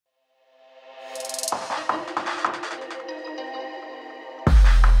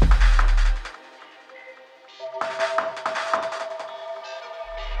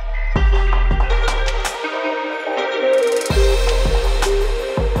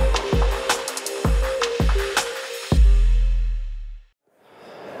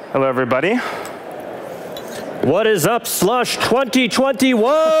Hello, everybody. What is up, Slush 2021?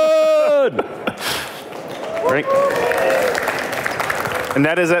 Great. And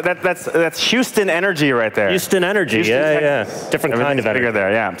that's Houston energy right there. Houston energy, yeah. Different kind of energy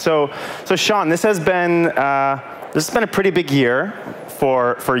there, yeah. So Sean, this has been a pretty big year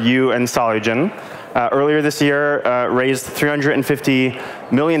for you and Solugen. Earlier this year, raised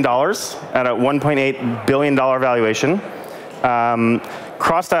 $350 million at a $1.8 billion valuation.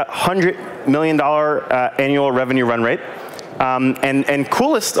 Crossed a $100 million annual revenue run rate. And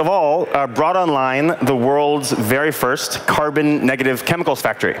coolest of all, brought online the world's very first carbon negative chemicals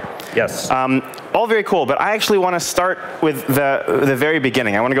factory. Yes. All very cool, but I actually want to start with the very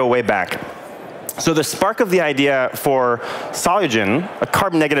beginning. I want to go way back. So the spark of the idea for Solugen, a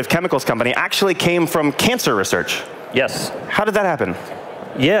carbon negative chemicals company, actually came from cancer research. Yes. How did that happen?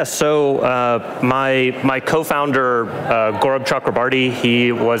 Yeah, so my co-founder, Gaurav Chakrabarty,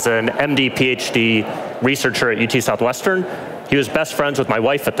 he was an MD, PhD researcher at UT Southwestern. He was best friends with my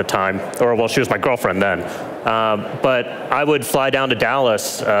wife at the time, or well, she was my girlfriend then. But I would fly down to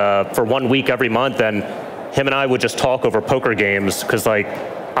Dallas for 1 week every month, and him and I would just talk over poker games, because like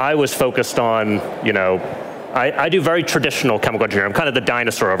I was focused on, I do very traditional chemical engineering. I'm kind of the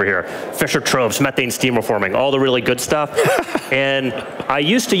dinosaur over here. Fischer-Tropsch, methane steam reforming, all the really good stuff. And I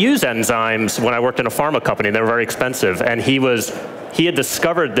used to use enzymes when I worked in a pharma company. They were very expensive. And he had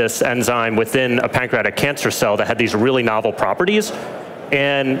discovered this enzyme within a pancreatic cancer cell that had these really novel properties.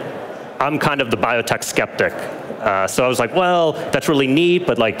 And I'm kind of the biotech skeptic. So I was like, well, that's really neat,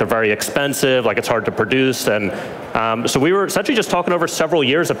 but like they're very expensive, like it's hard to produce. And so we were essentially just talking over several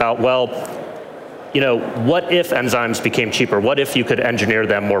years about, well, what if enzymes became cheaper? What if you could engineer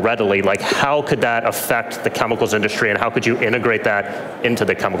them more readily? Like, how could that affect the chemicals industry, and how could you integrate that into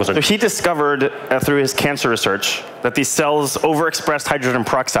the chemicals industry? So he discovered through his cancer research that these cells overexpressed hydrogen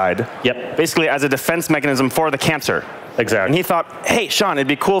peroxide, basically as a defense mechanism for the cancer. Exactly. And he thought, hey, Sean, it'd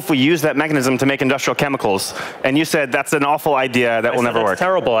be cool if we use that mechanism to make industrial chemicals. And you said, that's an awful idea that will never work. That's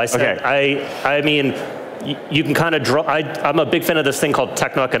terrible. I said, okay. I mean, you can kind of draw, I'm a big fan of this thing called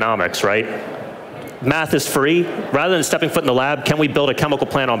techno-economics, right? Math is free. Rather than stepping foot in the lab, can we build a chemical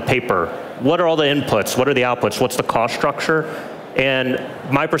plant on paper? What are all the inputs? What are the outputs? What's the cost structure? And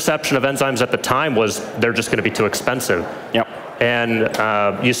my perception of enzymes at the time was they're just going to be too expensive. Yep.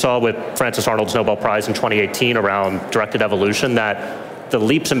 And you saw with Francis Arnold's Nobel Prize in 2018 around directed evolution that the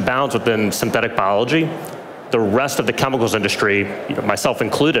leaps and bounds within synthetic biology, the rest of the chemicals industry, myself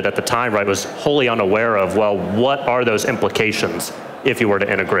included at the time, right, was wholly unaware of, well, what are those implications if you were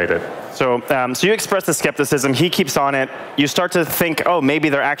to integrate it? So you express the skepticism, he keeps on it, you start to think, oh, maybe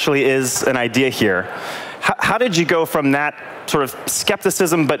there actually is an idea here. How did you go from that sort of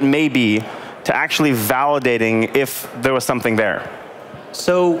skepticism, but maybe, to actually validating if there was something there?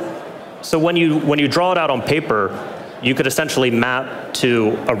 So when you draw it out on paper, you could essentially map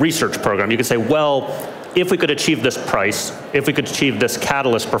to a research program. You could say, well, if we could achieve this price, if we could achieve this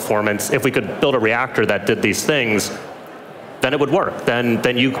catalyst performance, if we could build a reactor that did these things, then it would work.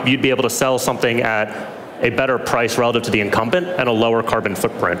 Then you'd be able to sell something at a better price relative to the incumbent and a lower carbon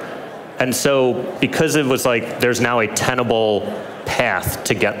footprint. And so because it was like there's now a tenable path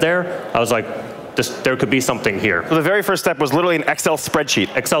to get there, I was like, there could be something here. So the very first step was literally an Excel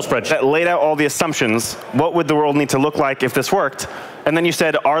spreadsheet. That laid out all the assumptions. What would the world need to look like if this worked? And then you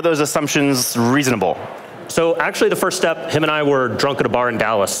said, are those assumptions reasonable? So actually the first step, him and I were drunk at a bar in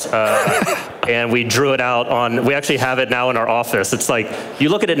Dallas, and we drew it out on, we actually have it now in our office. It's like, you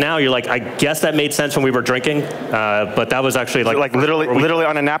look at it now, you're like, I guess that made sense when we were drinking, but that was actually like literally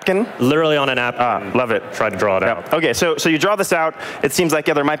on a napkin? Literally on a napkin. Love it. Tried to draw it out. Okay, so you draw this out, it seems like,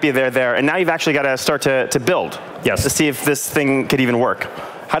 yeah, there might be there, and now you've actually got to start to build. Yes. To see if this thing could even work.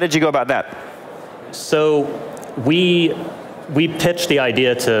 How did you go about that? So we pitched the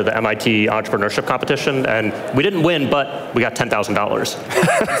idea to the MIT Entrepreneurship competition, and we didn't win, but we got $10,000.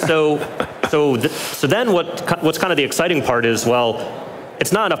 So then what's kind of the exciting part is, well,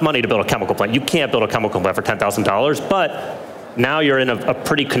 it's not enough money to build a chemical plant. You can't build a chemical plant for $10,000, but now you're in a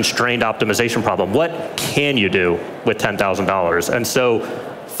pretty constrained optimization problem. What can you do with $10,000? And so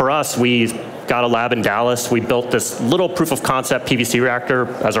for us, we got a lab in Dallas. We built this little proof of concept PVC reactor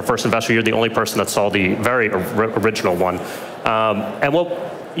as our first investor. You're the only person that saw the very original one. And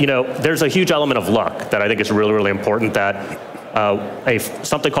there's a huge element of luck that I think is really, really important, that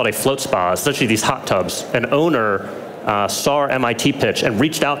something called a float spa, essentially these hot tubs. An owner saw our MIT pitch and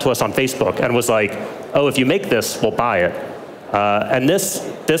reached out to us on Facebook and was like, oh, if you make this, we'll buy it. And this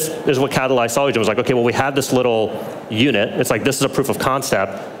is what catalyzed Solugen. Was like, okay, well, we have this little unit. It's like, this is a proof of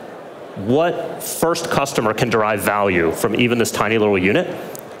concept. What first customer can derive value from even this tiny little unit?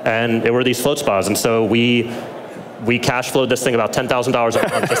 and there were these float spas. And so we cash flowed this thing about $10,000 a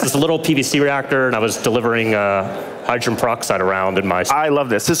month. Just this little PVC reactor, and I was delivering hydrogen peroxide around in my... I love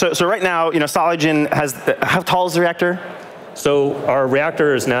this. So right now, Solugen has, how tall is the reactor? So our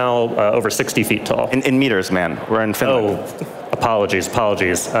reactor is now over 60 feet tall. In meters, man. We're in Finland. Oh, apologies.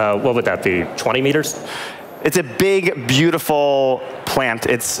 What would that be, 20 meters? It's a big, beautiful plant.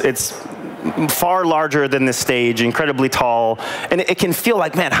 It's far larger than this stage, incredibly tall, and it can feel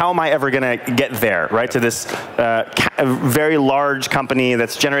like, man, how am I ever going to get there, right? To this very large company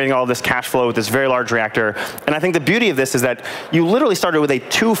that's generating all this cash flow with this very large reactor. And I think the beauty of this is that you literally started with a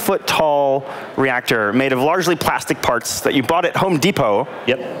 2-foot tall reactor made of largely plastic parts that you bought at Home Depot.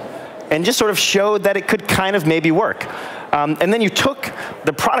 Yep. And just sort of showed that it could kind of maybe work. And then you took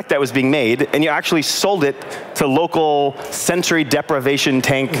the product that was being made and you actually sold it to local sensory deprivation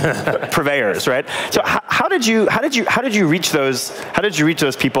tank purveyors, right? So how did you reach those? How did you reach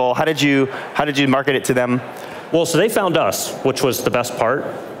those people? How did you market it to them? Well, so they found us, which was the best part.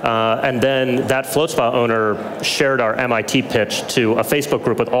 And then that float spa owner shared our MIT pitch to a Facebook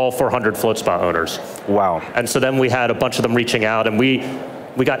group with all 400 float spa owners. Wow. And so then we had a bunch of them reaching out, and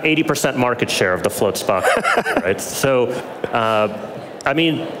we got 80% market share of the float spa, right? So, I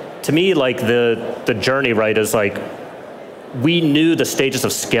mean, to me, like the journey, right, is like we knew the stages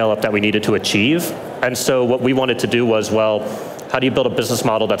of scale up that we needed to achieve, and so what we wanted to do was, well, how do you build a business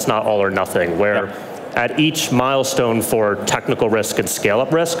model that's not all or nothing, where at each milestone for technical risk and scale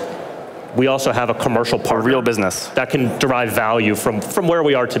up risk, we also have a commercial partner, a real business that can derive value from where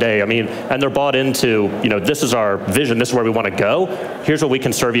we are today. I mean, and they're bought into, this is our vision, this is where we want to go. Here's what we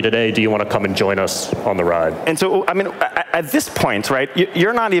can serve you today. Do you want to come and join us on the ride? And so, I mean, at this point, right,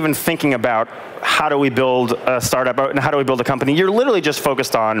 you're not even thinking about how do we build a startup and how do we build a company. You're literally just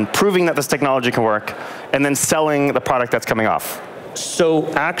focused on proving that this technology can work and then selling the product that's coming off.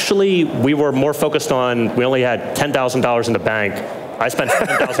 So actually, we were more focused on, we only had $10,000 in the bank. I spent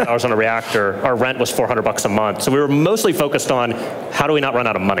 $7,000 on a reactor. Our rent was $400 a month. So we were mostly focused on how do we not run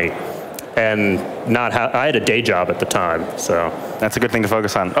out of money, and I had a day job at the time. So that's a good thing to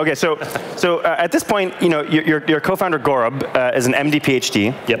focus on. Okay, so at this point, your co-founder Gaurav is an MD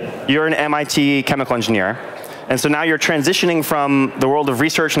PhD. Yep. You're an MIT chemical engineer, and so now you're transitioning from the world of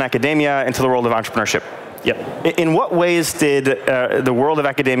research and academia into the world of entrepreneurship. Yep. In what ways did the world of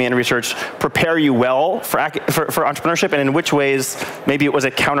academia and research prepare you well for entrepreneurship, and in which ways maybe it was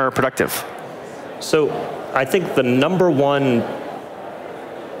counterproductive? So I think the number one,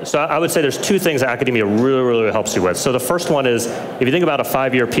 so I would say there's two things that academia really, really helps you with. So the first one is, if you think about a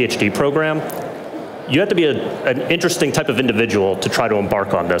 5-year PhD program, you have to be an interesting type of individual to try to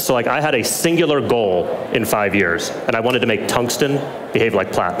embark on this. So like I had a singular goal in 5 years, and I wanted to make tungsten behave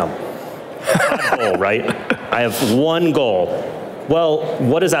like platinum. Goal, right? I have one goal. Well,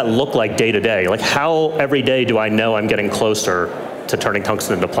 what does that look like day to day? Like how every day do I know I'm getting closer to turning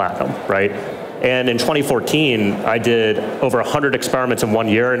tungsten into platinum, right? And in 2014, I did over 100 experiments in 1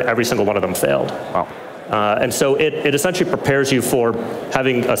 year, and every single one of them failed. Wow. And so it essentially prepares you for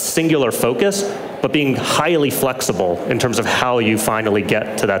having a singular focus, but being highly flexible in terms of how you finally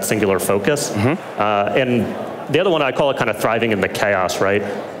get to that singular focus. Mm-hmm. And the other one, I call it kind of thriving in the chaos, right?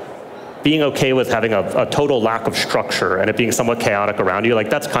 Being okay with having a total lack of structure and it being somewhat chaotic around you, like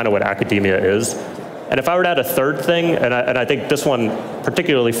that's kind of what academia is. And if I were to add a third thing, and I think this one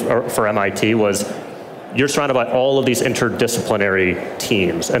particularly for MIT was, you're surrounded by all of these interdisciplinary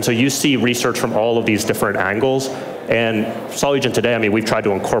teams. And so you see research from all of these different angles. And Solugen today, I mean, we've tried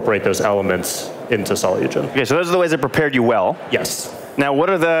to incorporate those elements into Solugen. Okay, so those are the ways that prepared you well. Yes. Now, what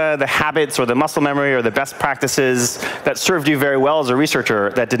are the habits or the muscle memory or the best practices that served you very well as a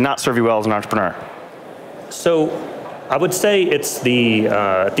researcher that did not serve you well as an entrepreneur? So I would say it's the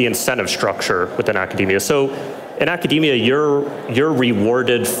incentive structure within academia. So in academia, you're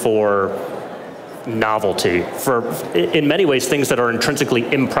rewarded for novelty, for in many ways things that are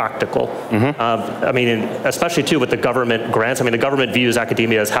intrinsically impractical. Mm-hmm. I mean, especially too with the government grants. I mean, the government views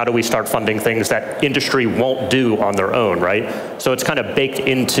academia as how do we start funding things that industry won't do on their own, right? So it's kind of baked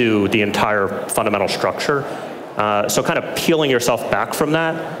into the entire fundamental structure. So kind of peeling yourself back from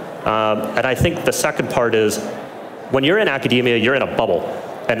that. And I think the second part is when you're in academia, you're in a bubble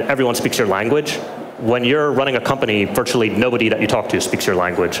and everyone speaks your language. When you're running a company, virtually nobody that you talk to speaks your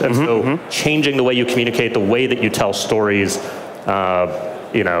language. And so changing the way you communicate, the way that you tell stories,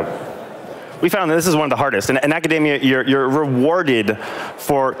 We found that this is one of the hardest. In academia, you're rewarded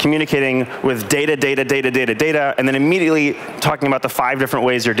for communicating with data, and then immediately talking about the 5 different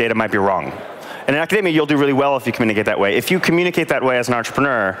ways your data might be wrong. And in academia, you'll do really well if you communicate that way. If you communicate that way as an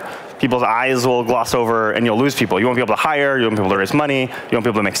entrepreneur, people's eyes will gloss over and you'll lose people. You won't be able to hire, you won't be able to raise money, you won't be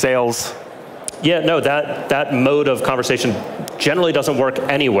able to make sales. Yeah, no, that mode of conversation generally doesn't work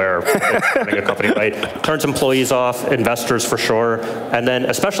anywhere running a company, right? Turns employees off, investors for sure, and then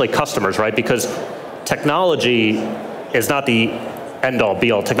especially customers, right? Because technology is not the end-all,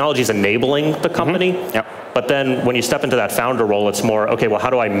 be-all. Technology is enabling the company. Yep. But then when you step into that founder role, it's more, okay, well, how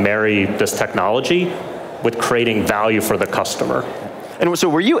do I marry this technology with creating value for the customer? And so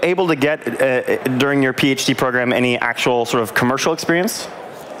were you able to get, during your PhD program, any actual sort of commercial experience?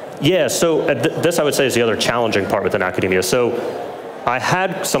 Yeah, so this I would say is the other challenging part within academia. So I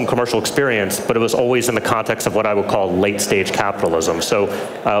had some commercial experience, but it was always in the context of what I would call late-stage capitalism. So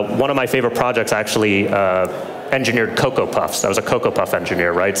one of my favorite projects actually engineered Cocoa Puffs. I was a Cocoa Puff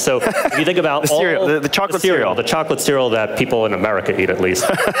engineer, right? So if you think about the chocolate cereal. The chocolate cereal that people in America eat, at least.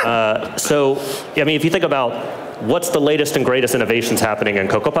 So, I mean, if you think about what's the latest and greatest innovations happening in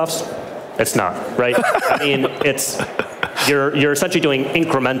Cocoa Puffs, it's not, right? I mean, you're essentially doing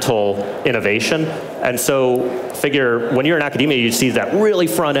incremental innovation. And so figure, when you're in academia, you see that really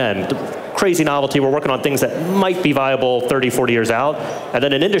front end, crazy novelty. We're working on things that might be viable 30, 40 years out. And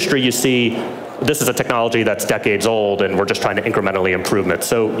then in industry, you see this is a technology that's decades old, and we're just trying to incrementally improve it.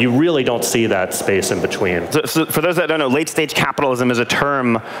 So you really don't see that space in between. So for those that don't know, late-stage capitalism is a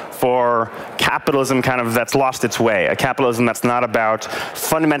term for capitalism kind of that's lost its way, a capitalism that's not about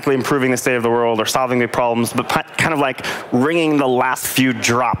fundamentally improving the state of the world or solving big problems, but kind of like wringing the last few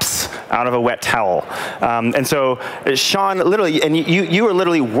drops out of a wet towel. And so Sean, literally, and you were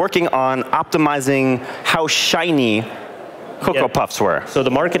literally working on optimizing how shiny Cocoa Puffs were. So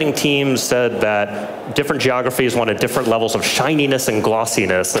the marketing team said that different geographies wanted different levels of shininess and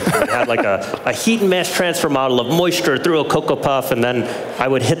glossiness. And we had like a heat and mass transfer model of moisture through a Cocoa Puff, and then I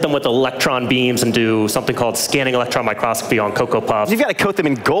would hit them with electron beams and do something called scanning electron microscopy on Cocoa Puffs. You've got to coat them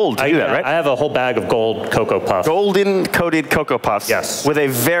in gold to do that, right? I have a whole bag of gold Cocoa Puffs. Golden coated Cocoa Puffs. Yes. With a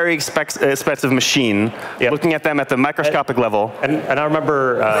very expensive machine, looking at them at the microscopic level. And I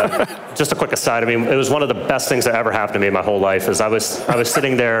remember, just a quick aside, I mean, it was one of the best things that ever happened to me in my whole life. Is I was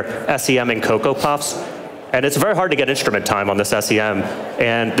sitting there SEMing Cocoa Puffs, and it's very hard to get instrument time on this SEM,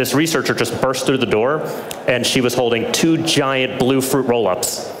 and this researcher just burst through the door, and she was holding 2 giant blue fruit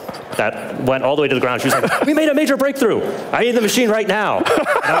roll-ups that went all the way to the ground. She was like, we made a major breakthrough. I need the machine right now. And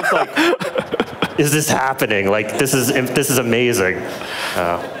I was like, is this happening? Like, this is amazing.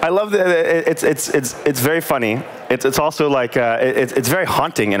 I love that. It's very funny. It's also like, it's very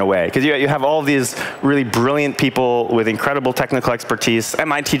haunting in a way, because you have all these really brilliant people with incredible technical expertise,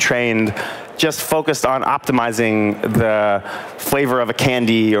 MIT trained, just focused on optimizing the flavor of a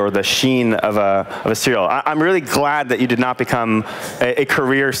candy or the sheen of a cereal. I'm really glad that you did not become a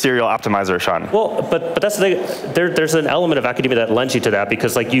career cereal optimizer, Sean. Well, but that's the thing. There's an element of academia that lends you to that,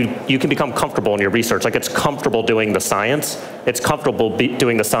 because like you can become comfortable in your research. Like, it's comfortable doing the science. It's comfortable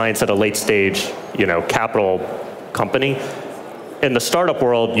doing the science at a late stage, capital company. In the startup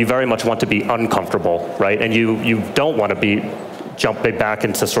world, you very much want to be uncomfortable, right? And you don't want to be jumping back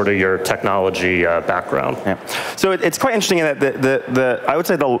into sort of your technology background. Yeah. So it's quite interesting that I would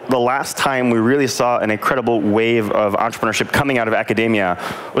say the last time we really saw an incredible wave of entrepreneurship coming out of academia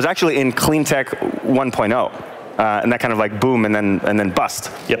was actually in clean tech 1.0. And that kind of like boom and then bust.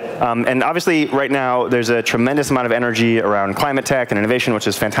 Yep. And obviously right now there's a tremendous amount of energy around climate tech and innovation, which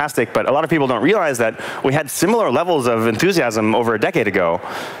is fantastic, but a lot of people don't realize that we had similar levels of enthusiasm over a decade ago,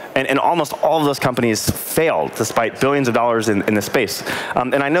 and almost all of those companies failed despite billions of dollars in the space.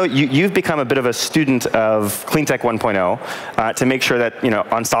 And I know you've become a bit of a student of clean tech 1.0 to make sure that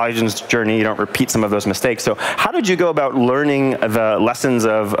on Solugen's journey you don't repeat some of those mistakes. So how did you go about learning the lessons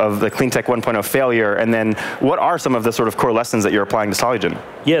of the clean tech 1.0 failure, and then what are some of the sort of core lessons that you're applying to Solugen?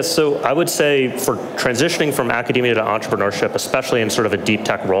 Yeah, so I would say for transitioning from academia to entrepreneurship, especially in sort of a deep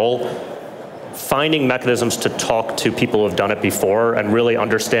tech role, finding mechanisms to talk to people who have done it before and really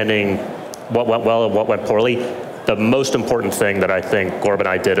understanding what went well and what went poorly. The most important thing that I think Gorb and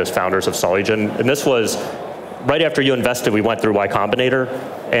I did as founders of Solugen, and this was right after you invested, we went through Y Combinator,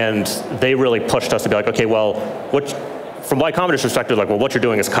 and they really pushed us to be like, okay, well, from Y Combinator's perspective, like, well, what you're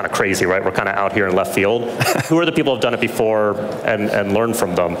doing is kind of crazy, right? We're kind of out here in left field. Who are the people who have done it before and learn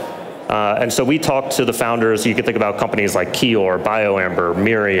from them? And so we talked to the founders. You could think about companies like Kior, BioAmber,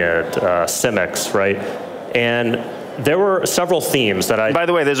 Myriad, Symix, right? And there were several themes that I... By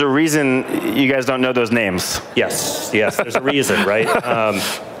the way, there's a reason you guys don't know those names. Yes, there's a reason, right?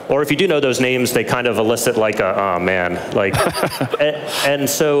 Or if you do know those names, they kind of elicit like oh man, like, and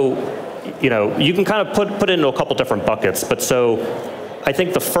so, you can kind of put it into a couple different buckets. But so I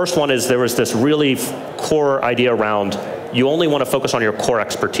think the first one is there was this really core idea around you only want to focus on your core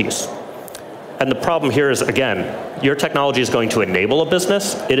expertise. And the problem here is, again, your technology is going to enable a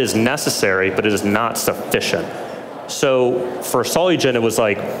business. It is necessary, but it is not sufficient. So for Solugen, it was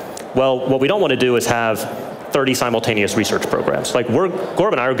like, well, what we don't want to do is have 30 simultaneous research programs. Like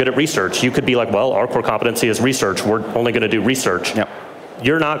Gorb and I are good at research. You could be like, well, our core competency is research. We're only going to do research. Yep.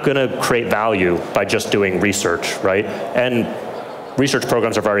 You're not going to create value by just doing research, right? And research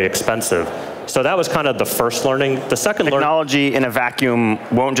programs are very expensive. So that was kind of the first learning. The second technology in a vacuum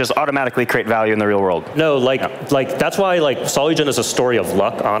won't just automatically create value in the real world. No, like that's why like Solugen is a story of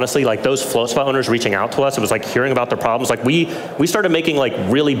luck, honestly. Like those FloatSpot owners reaching out to us, it was like hearing about their problems. Like we started making like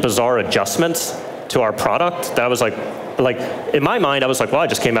really bizarre adjustments to our product that was like in my mind, I was like, well, I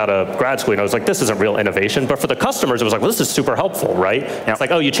just came out of grad school and I was like, this isn't real innovation. But for the customers, it was like, well, this is super helpful, right? Yep. It's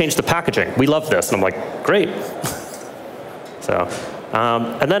like, oh, you changed the packaging. We love this. And I'm like, great. So,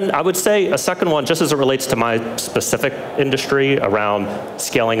 and then I would say a second one, just as it relates to my specific industry around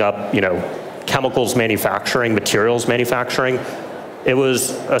scaling up, chemicals manufacturing, materials manufacturing, it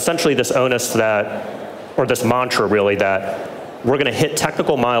was essentially this onus or this mantra really, that we're going to hit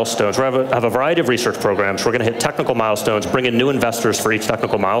technical milestones. We have a variety of research programs. We're going to hit technical milestones, bring in new investors for each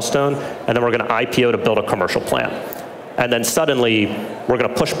technical milestone, and then we're going to IPO to build a commercial plant. And then suddenly, we're going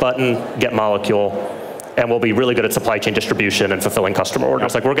to push button, get molecule, and we'll be really good at supply chain distribution and fulfilling customer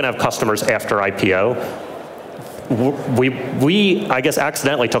orders. Like we're going to have customers after IPO. We, I guess,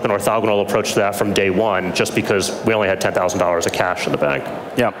 accidentally took an orthogonal approach to that from day one, just because we only had $10,000 of cash in the bank.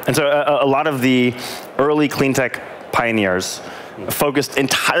 Yeah, and so a lot of the early clean tech pioneers focused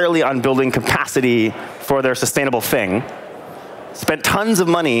entirely on building capacity for their sustainable thing, spent tons of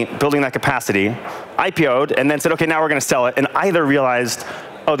money building that capacity, IPO'd, and then said, okay, now we're going to sell it, and either realized,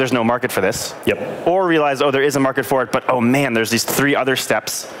 oh, there's no market for this, or realized, oh, there is a market for it, but oh man, there's these 3 other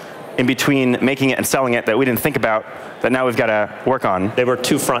steps in between making it and selling it that we didn't think about that now we've got to work on. They were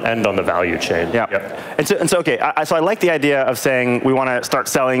too front end on the value chain. Yeah. Yep. And so okay, so I like the idea of saying we want to start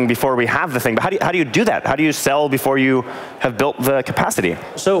selling before we have the thing, but how do you do that? How do you sell before you have built the capacity?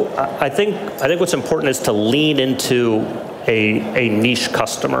 So I think what's important is to lean into a niche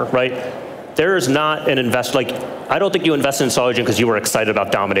customer, right? There is not an investor, I don't think you invested in Solugen because you were excited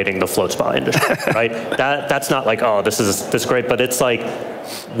about dominating the FloatSpot industry, right? That's not like, oh, this is great, but it's like,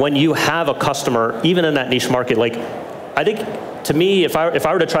 when you have a customer, even in that niche market, I think, to me, if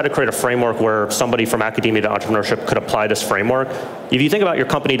I were to try to create a framework where somebody from academia to entrepreneurship could apply this framework, if you think about your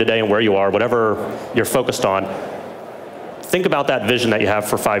company today and where you are, whatever you're focused on, think about that vision that you have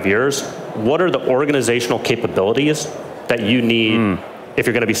for 5 years. What are the organizational capabilities that you need if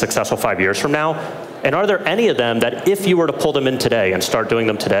you're going to be successful 5 years from now? And are there any of them that if you were to pull them in today and start doing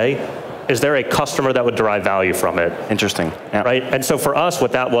them today, is there a customer that would derive value from it? Interesting. Yeah. Right? And so for us,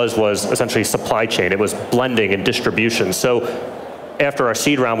 what that was essentially supply chain. It was blending and distribution. So after our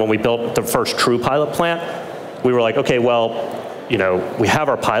seed round, when we built the first true pilot plant, we were like, okay, well, we have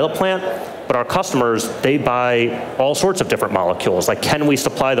our pilot plant, but our customers, they buy all sorts of different molecules. Like, can we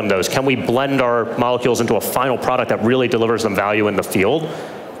supply them those? Can we blend our molecules into a final product that really delivers them value in the field?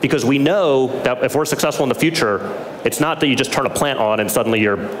 Because we know that if we're successful in the future, it's not that you just turn a plant on and suddenly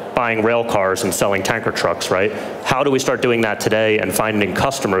you're buying rail cars and selling tanker trucks, right? How do we start doing that today and finding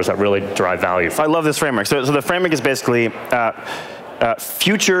customers that really derive value? I love this framework. So the framework is basically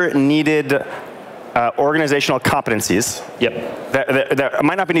future needed organizational competencies that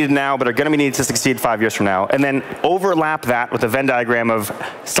might not be needed now, but are going to be needed to succeed 5 years from now, and then overlap that with a Venn diagram of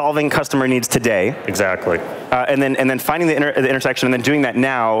solving customer needs today. Exactly. And then finding the intersection and then doing that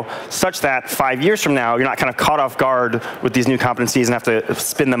now, such that 5 years from now, you're not kind of caught off guard with these new competencies and have to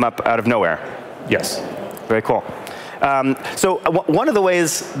spin them up out of nowhere. Yes. Very cool. So one of the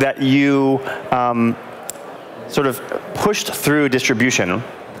ways that you sort of pushed through distribution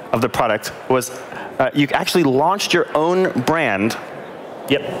of the product was you actually launched your own brand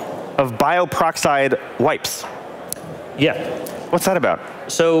of bioperoxide wipes. Yeah. What's that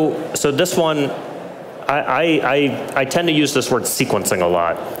about? So this one, I tend to use this word sequencing a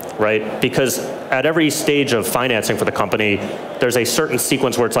lot, right? Because at every stage of financing for the company, there's a certain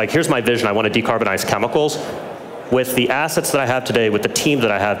sequence where it's like, here's my vision, I want to decarbonize chemicals. With the assets that I have today, with the team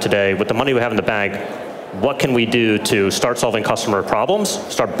that I have today, with the money we have in the bank, what can we do to start solving customer problems,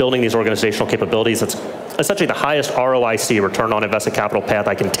 start building these organizational capabilities? That's essentially the highest ROIC, return on invested capital path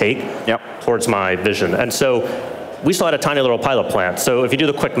I can take towards my vision. And so we still had a tiny little pilot plant. So if you do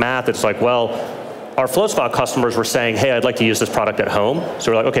the quick math, it's like, well, our FloatSpot customers were saying, hey, I'd like to use this product at home.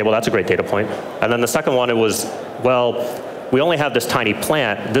 So we're like, okay, well, that's a great data point. And then the second one, it was, well, we only have this tiny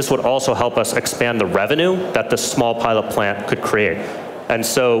plant. This would also help us expand the revenue that this small pilot plant could create. And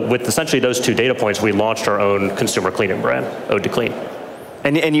so with essentially those two data points, we launched our own consumer cleaning brand, Ode to Clean.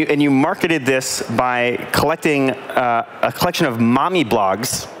 And you marketed this by collecting a collection of mommy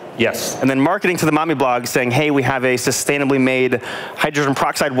blogs. Yes. And then marketing to the mommy blogs saying, hey, we have a sustainably made hydrogen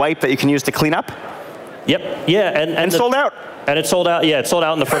peroxide wipe that you can use to clean up. Yep. Yeah. And sold out. And it sold out. Yeah, it sold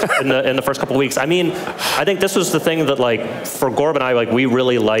out in the first in the first couple of weeks. I mean, I think this was the thing that, like, for Gaurav and I, like, we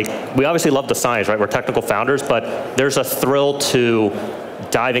really like. We obviously love the science, right? We're technical founders, but there's a thrill to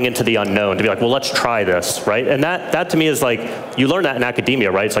diving into the unknown, to be like, well, let's try this, right? And that to me is like, you learn that in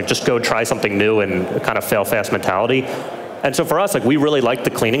academia, right? It's like, just go try something new and kind of fail fast mentality. And so for us, like, we really liked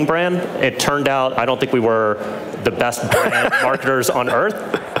the cleaning brand. It turned out, I don't think we were the best brand marketers on earth,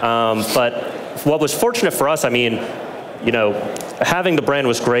 but what was fortunate for us, I mean, you know, having the brand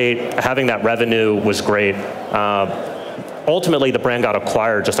was great, having that revenue was great. Ultimately, the brand got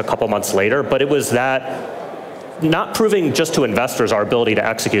acquired just a couple months later, but it was that not proving just to investors our ability to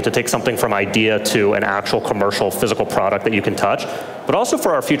execute, to take something from idea to an actual commercial physical product that you can touch, but also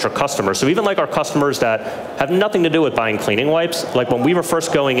for our future customers. So even like our customers that have nothing to do with buying cleaning wipes, like when we were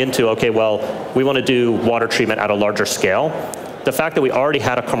first going into, okay, well, we want to do water treatment at a larger scale, the fact that we already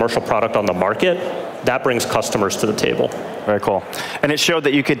had a commercial product on the market, that brings customers to the table. Very cool. And it showed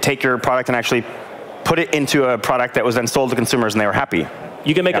that you could take your product and actually put it into a product that was then sold to consumers and they were happy.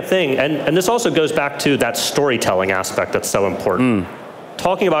 You can make a thing, and this also goes back to that storytelling aspect that's so important.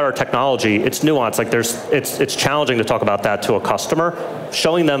 Talking about our technology, it's nuanced. Like it's challenging to talk about that to a customer.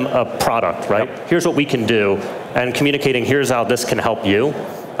 Showing them a product, right? Yep. Here's what we can do, and communicating, here's how this can help you.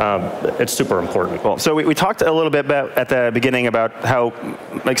 It's super important. Cool. So we talked a little bit about, at the beginning, about how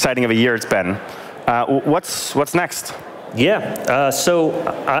exciting of a year it's been. What's next? Yeah, so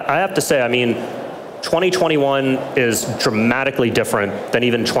I have to say, I mean, 2021 is dramatically different than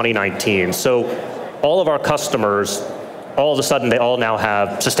even 2019. So all of our customers, all of a sudden, they all now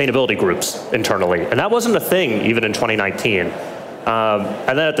have sustainability groups internally. And that wasn't a thing even in 2019. And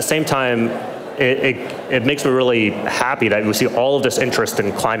then at the same time, it makes me really happy that we see all of this interest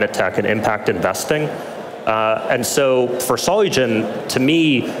in climate tech and impact investing. And so for Solugen, to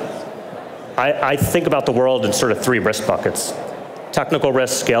me, I think about the world in sort of three risk buckets: technical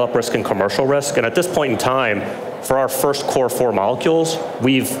risk, scale-up risk, and commercial risk. And at this point in time, for our first core 4 molecules,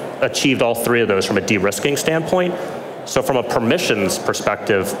 we've achieved all 3 of those from a de-risking standpoint. So from a permissions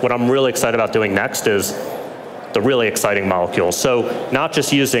perspective, what I'm really excited about doing next is the really exciting molecules. So not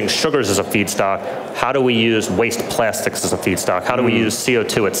just using sugars as a feedstock, how do we use waste plastics as a feedstock? How do we use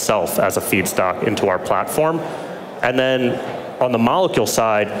CO2 itself as a feedstock into our platform? And then on the molecule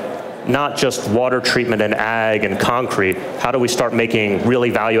side, not just water treatment and ag and concrete, how do we start making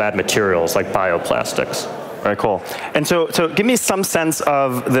really value-add materials like bioplastics? Very cool. And so give me some sense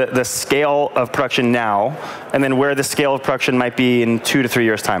of the scale of production now, and then where the scale of production might be in 2 to 3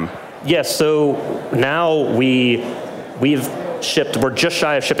 years' time. Yes, so now we're just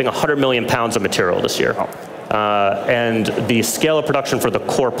shy of shipping 100 million pounds of material this year. And the scale of production for the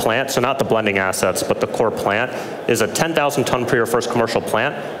core plant, so not the blending assets, but the core plant, is a 10,000 ton per year first commercial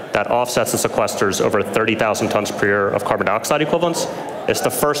plant that offsets and sequesters over 30,000 tons per year of carbon dioxide equivalents. It's the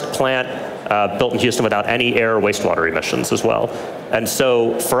first plant built in Houston without any air or wastewater emissions as well. And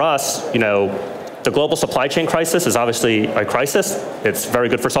so for us, you know, the global supply chain crisis is obviously a crisis. It's very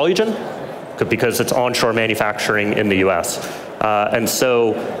good for Solugen because it's onshore manufacturing in the US. And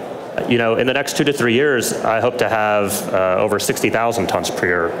so, you know, in the next 2 to 3 years, I hope to have over 60,000 tons per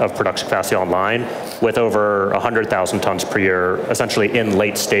year of production capacity online, with over 100,000 tons per year, essentially in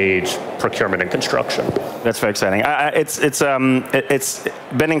late stage procurement and construction. That's very exciting. It's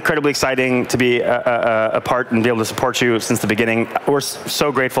been incredibly exciting to be a part and be able to support you since the beginning. We're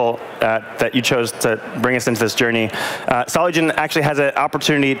so grateful that you chose to bring us into this journey. Solugen actually has an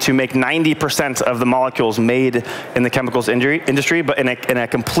opportunity to make 90% of the molecules made in the chemicals industry, but in a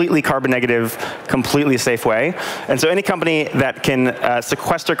completely carbon negative, completely safe way. And so any company that can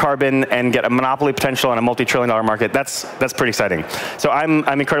sequester carbon and get a monopoly potential on a multi-trillion-dollar market, that's pretty exciting. So I'm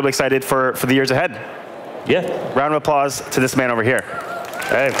incredibly excited for the years ahead. Yeah. Round of applause to this man over here.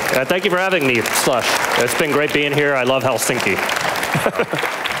 Hey, thank you for having me, Slush. It's been great being here. I love Helsinki.